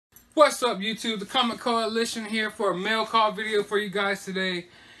What's up, YouTube? The Comic Coalition here for a mail call video for you guys today.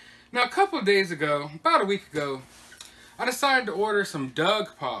 Now, a couple of days ago, about a week ago, I decided to order some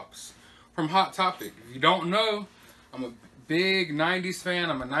Doug Pops from Hot Topic. If you don't know, I'm a big 90s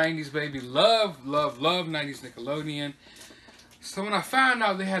fan. I'm a 90s baby. Love 90s Nickelodeon. So when I found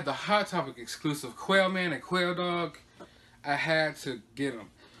out they had the Hot Topic exclusive Quailman and Quail Dog, I had to get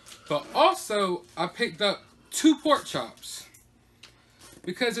them. But also, I picked up 2 pork chops.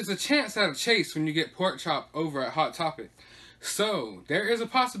 Because there's a chance at a chase when you get Porkchop over at Hot Topic. So, there is a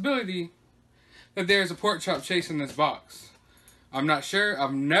possibility that there's a Porkchop chase in this box. I'm not sure.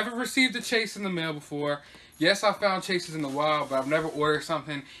 I've never received a chase in the mail before. Yes, I found chases in the wild, but I've never ordered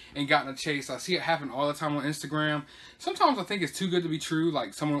something and gotten a chase. I see it happen all the time on Instagram. Sometimes I think it's too good to be true.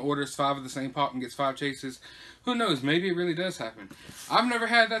 Like, someone orders 5 of the same pop and gets 5 chases. Who knows? Maybe it really does happen. I've never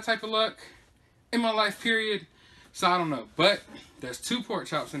had that type of luck in my life, period. So I don't know, but there's 2 pork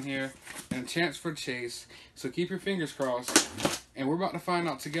chops in here and a chance for a chase. So keep your fingers crossed. And we're about to find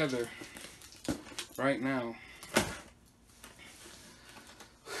out together right now.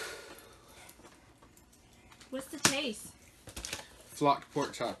 What's the chase? Flocked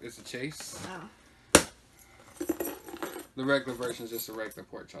pork chop is a chase. Oh. The regular version is just a regular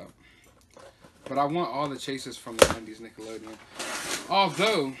pork chop. But I want all the chases from the 90s Nickelodeon.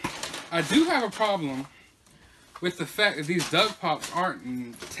 Although, I do have a problem with the fact that these Doug Pops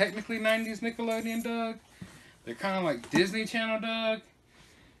aren't technically 90s Nickelodeon Doug. They're kind of like Disney Channel Doug.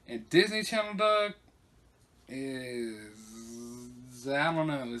 And Disney Channel Doug is, I don't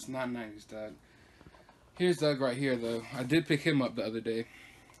know, it's not 90s Doug. Here's Doug right here, though. I did pick him up the other day.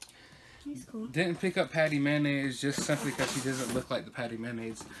 He's cool. Didn't pick up Patty Mayonnaise just simply because she doesn't look like the Patty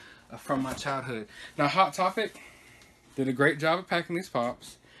Mayonnaise from my childhood. Now, Hot Topic did a great job of packing these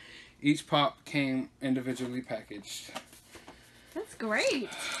Pops. Each pop came individually packaged. That's great.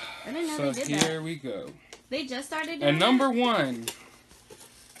 I didn't know so they did that. So here we go. They just started doing And number that? 1,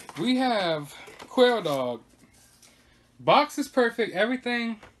 we have Quail Dog. Box is perfect.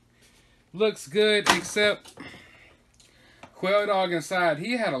 Everything looks good except Quail Dog inside.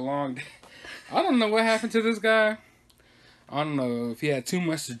 He had a long day. I don't know what happened to this guy. I don't know if he had too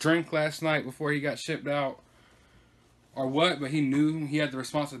much to drink last night before he got shipped out or what, but he knew he had the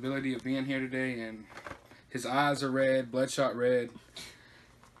responsibility of being here today, and his eyes are red, bloodshot red.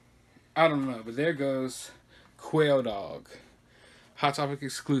 I don't know, but there goes Quail Dog. Hot Topic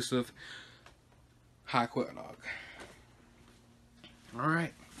exclusive. Hi, Quail Dog.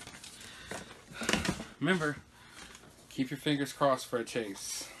 Alright. Remember, keep your fingers crossed for a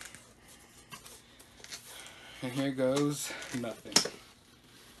chase. And here goes nothing.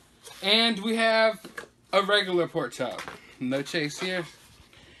 And we have a regular pork chop. No chase here.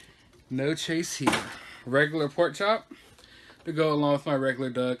 No chase here. Regular pork chop to go along with my regular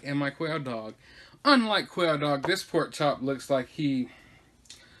Doug and my Quail Dog. Unlike Quail Dog, this pork chop looks like he's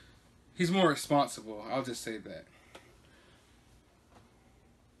more responsible. I'll just say that.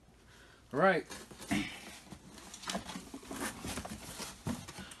 Right.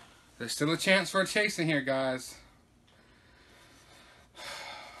 There's still a chance for a chase in here, guys.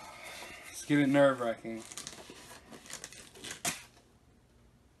 It's getting nerve-wracking.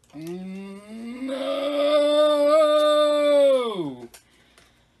 No!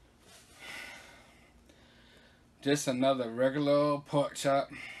 Just another regular old pork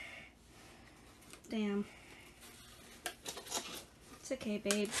chop. Damn. It's okay,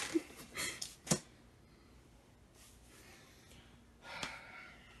 babe.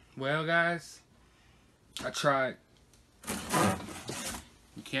 Well, guys, I tried.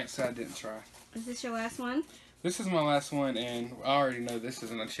 You can't say I didn't try. Is this your last one? This is my last one, and I already know this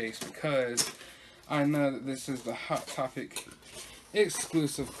isn't a chase because I know that this is the Hot Topic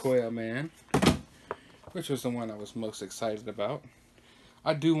exclusive Quailman, which was the one I was most excited about.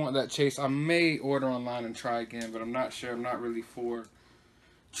 I do want that chase. I may order online and try again, but I'm not sure. I'm not really for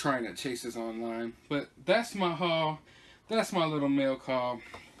trying at chases online. But that's my haul. That's my little mail call.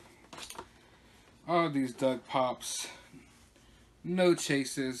 All these Doug Pops. No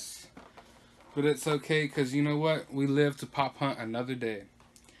chases. But it's okay, because you know what? We live to pop hunt another day.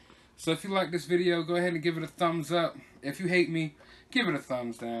 So if you like this video, go ahead and give it a thumbs up. If you hate me, give it a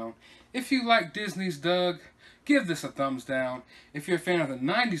thumbs down. If you like Disney's Doug, give this a thumbs down. If you're a fan of the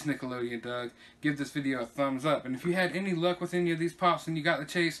 90s Nickelodeon Doug, give this video a thumbs up. And if you had any luck with any of these pops and you got the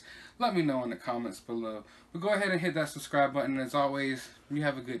chase, let me know in the comments below. But go ahead and hit that subscribe button. As always, you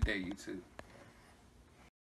have a good day, YouTube.